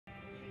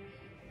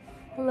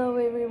Hello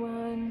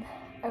everyone,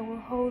 I will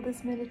hold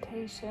this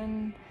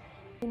meditation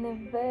in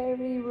a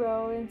very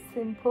raw and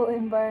simple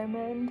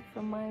environment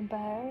from my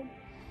bed.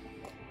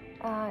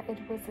 It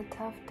was a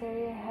tough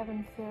day, I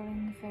haven't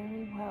feeling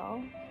very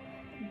well,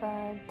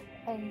 but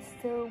I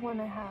still want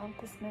to have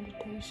this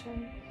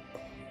meditation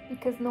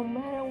because no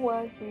matter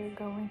what we're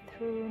going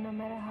through, no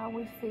matter how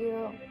we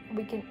feel,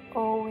 we can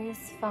always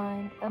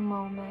find a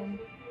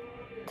moment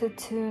to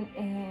tune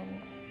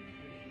in,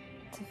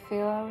 to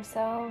feel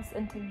ourselves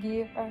and to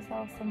give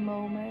ourselves a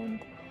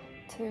moment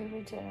to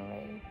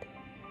regenerate.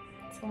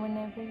 So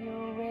whenever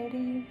you're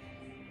ready,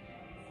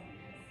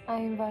 I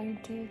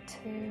invite you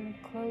to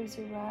close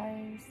your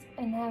eyes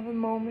and have a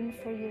moment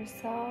for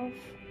yourself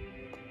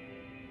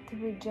to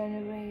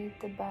regenerate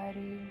the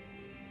body.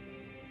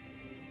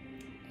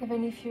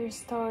 Even if you're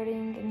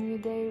starting a new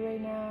day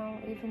right now,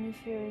 even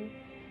if you're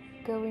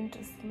going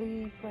to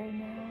sleep right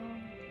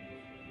now,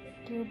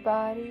 your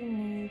body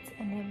needs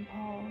an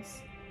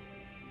impulse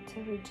to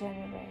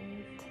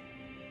regenerate,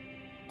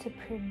 to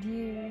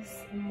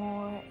produce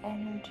more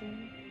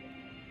energy,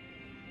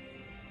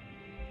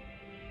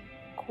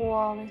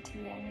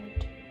 quality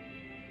energy,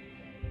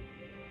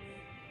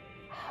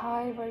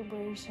 high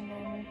vibration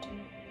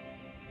energy.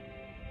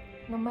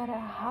 No matter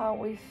how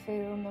we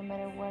feel, no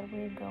matter what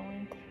we're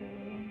going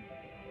through,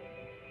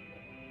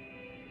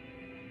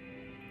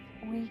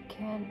 we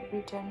can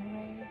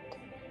regenerate.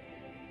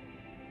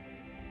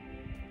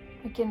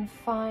 We can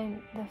find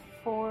the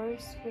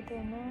force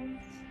within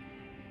us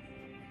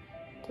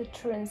to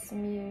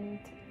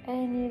transmute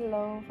any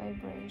low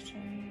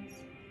vibrations.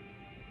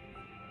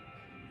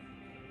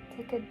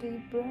 Take a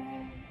deep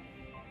breath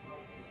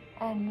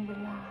and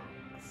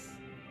relax.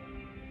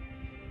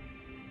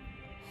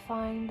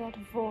 Find that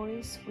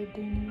voice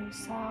within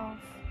yourself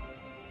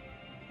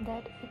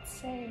that it's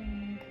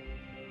saying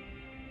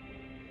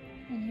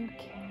you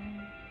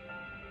can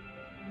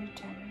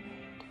regenerate.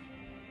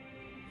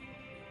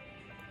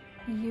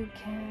 You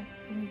can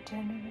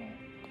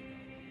regenerate.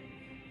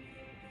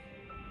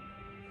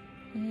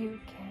 You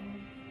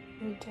can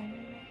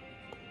regenerate.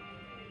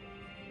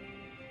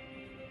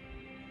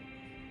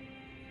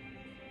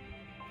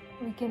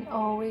 We can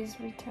always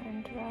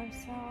return to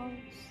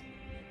ourselves,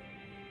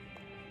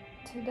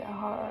 to the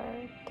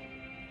heart,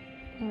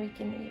 and we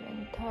can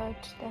even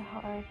touch the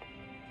heart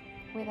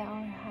with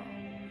our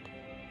hand.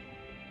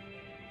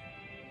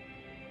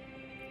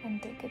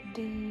 And take a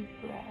deep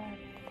breath.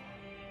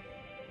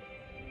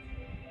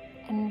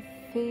 And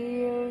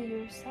feel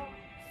yourself,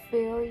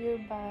 feel your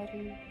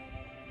body,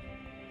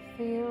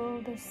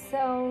 feel the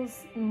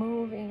cells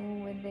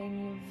moving within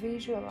you.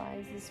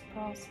 Visualize this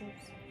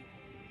process.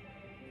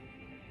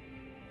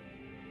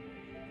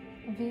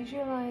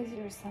 Visualize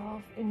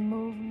yourself in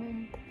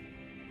movement.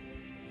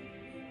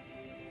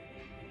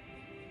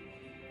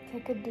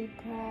 Take a deep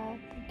breath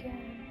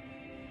again.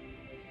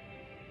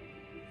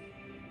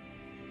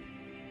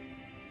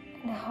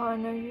 And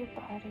honor your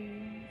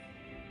body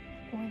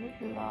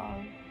with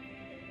love.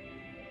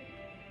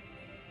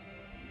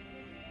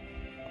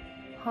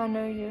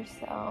 Honor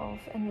yourself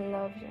and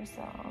love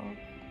yourself.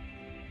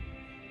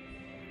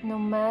 No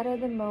matter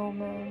the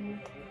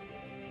moment,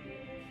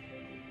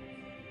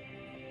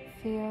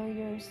 feel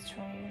your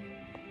strength.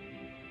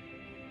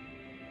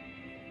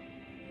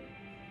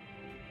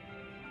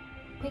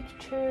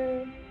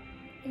 Picture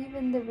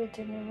even the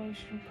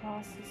regeneration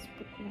process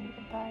within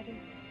your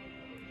body,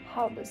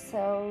 how the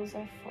cells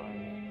are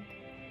forming,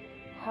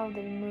 how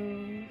they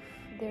move,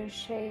 their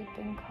shape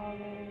and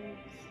colors.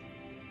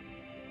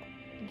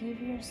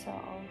 Give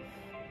yourself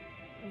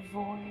a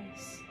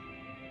voice.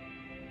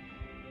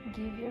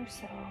 Give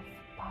yourself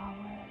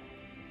power.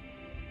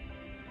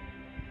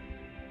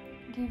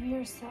 Give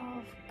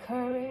yourself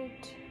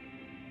courage.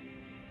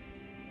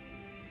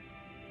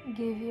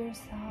 Give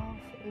yourself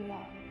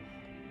love.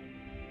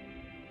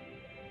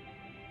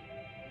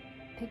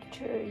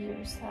 Picture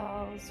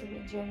yourselves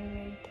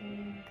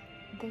regenerating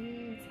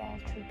these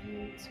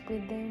attributes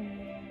within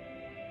you,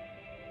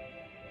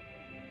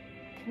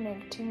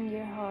 connecting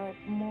your heart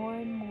more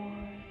and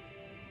more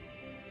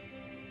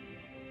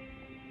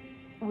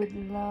with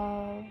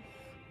love,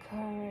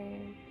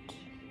 courage,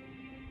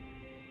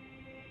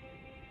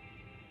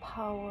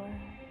 power,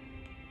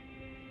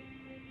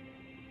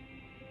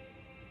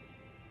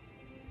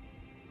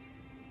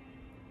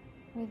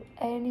 with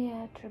any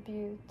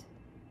attribute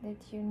that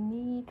you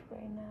need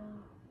right now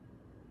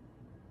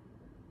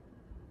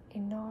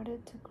in order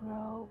to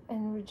grow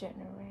and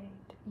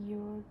regenerate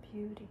your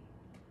beauty.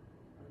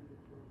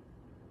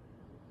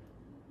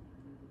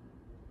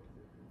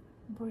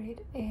 Breathe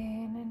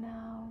in and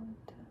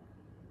out.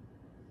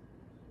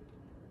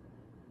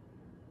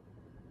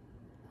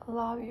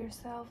 Allow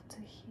yourself to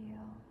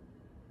heal.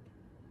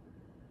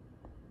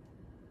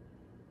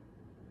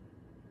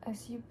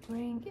 As you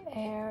bring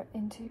air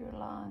into your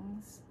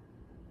lungs,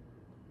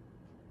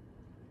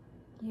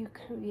 you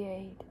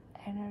create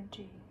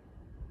energy.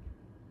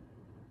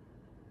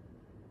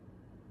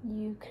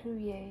 You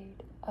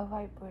create a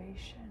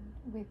vibration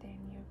within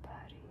your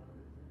body.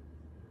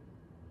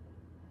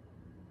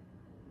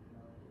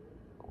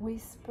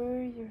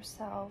 whisper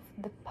yourself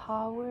the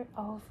power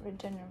of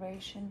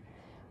regeneration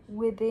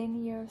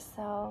within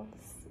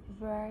yourselves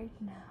right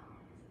now.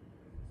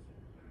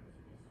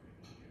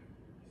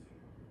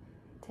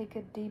 Take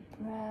a deep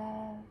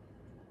breath.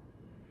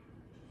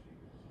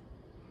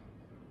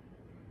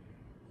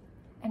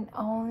 And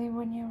only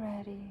when you're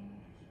ready,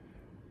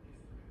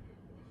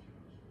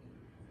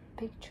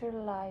 picture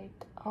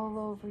light all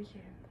over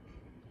you.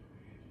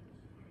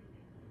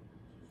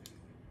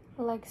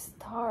 Like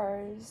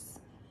stars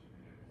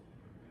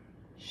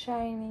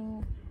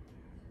shining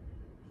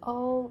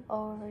all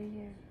over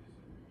you.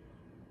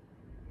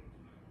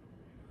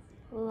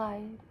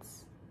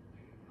 Lights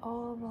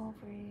all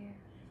over you.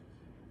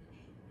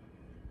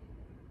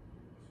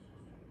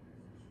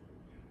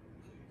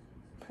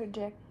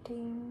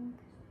 Projecting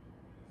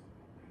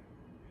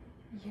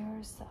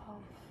yourself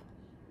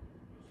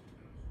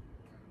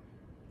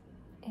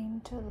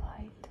into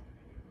light.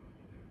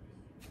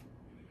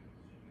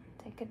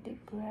 Take a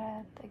deep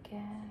breath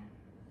again.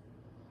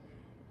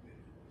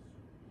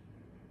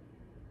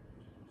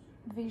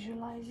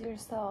 Visualize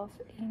yourself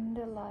in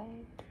the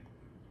light.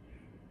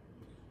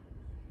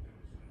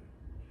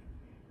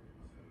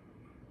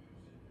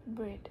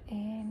 Breathe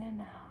in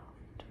and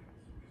out.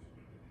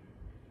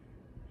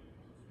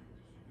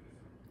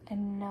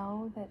 And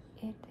know that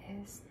it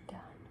is done.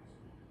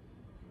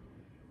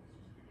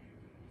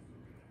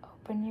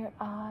 Open your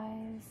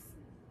eyes,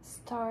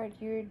 start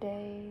your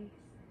day,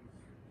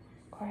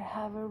 or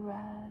have a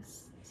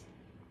rest.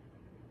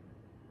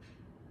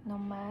 No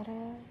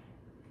matter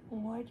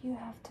what you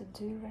have to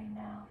do right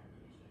now,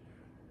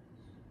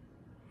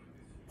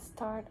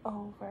 start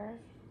over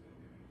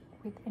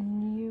with a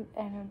new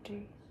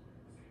energy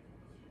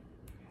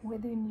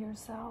within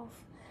yourself,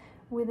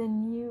 with a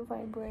new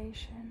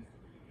vibration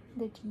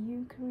that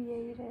you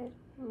created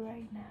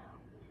right now.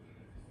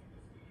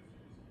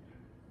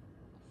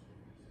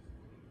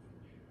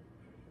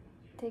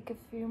 Take a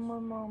few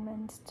more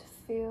moments to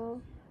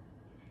feel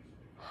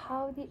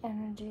how the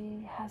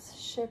energy has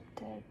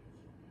shifted.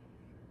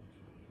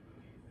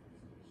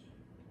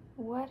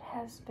 What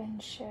has been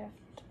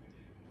shifted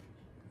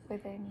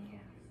within you?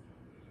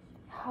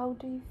 How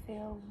do you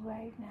feel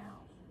right now?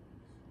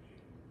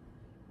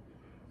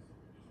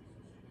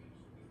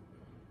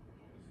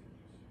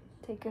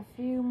 Take a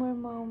few more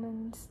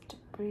moments to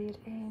breathe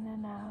in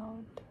and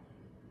out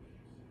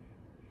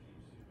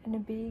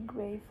and be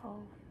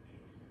grateful.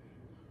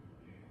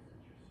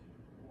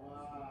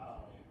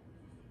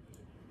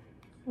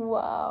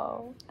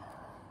 Wow.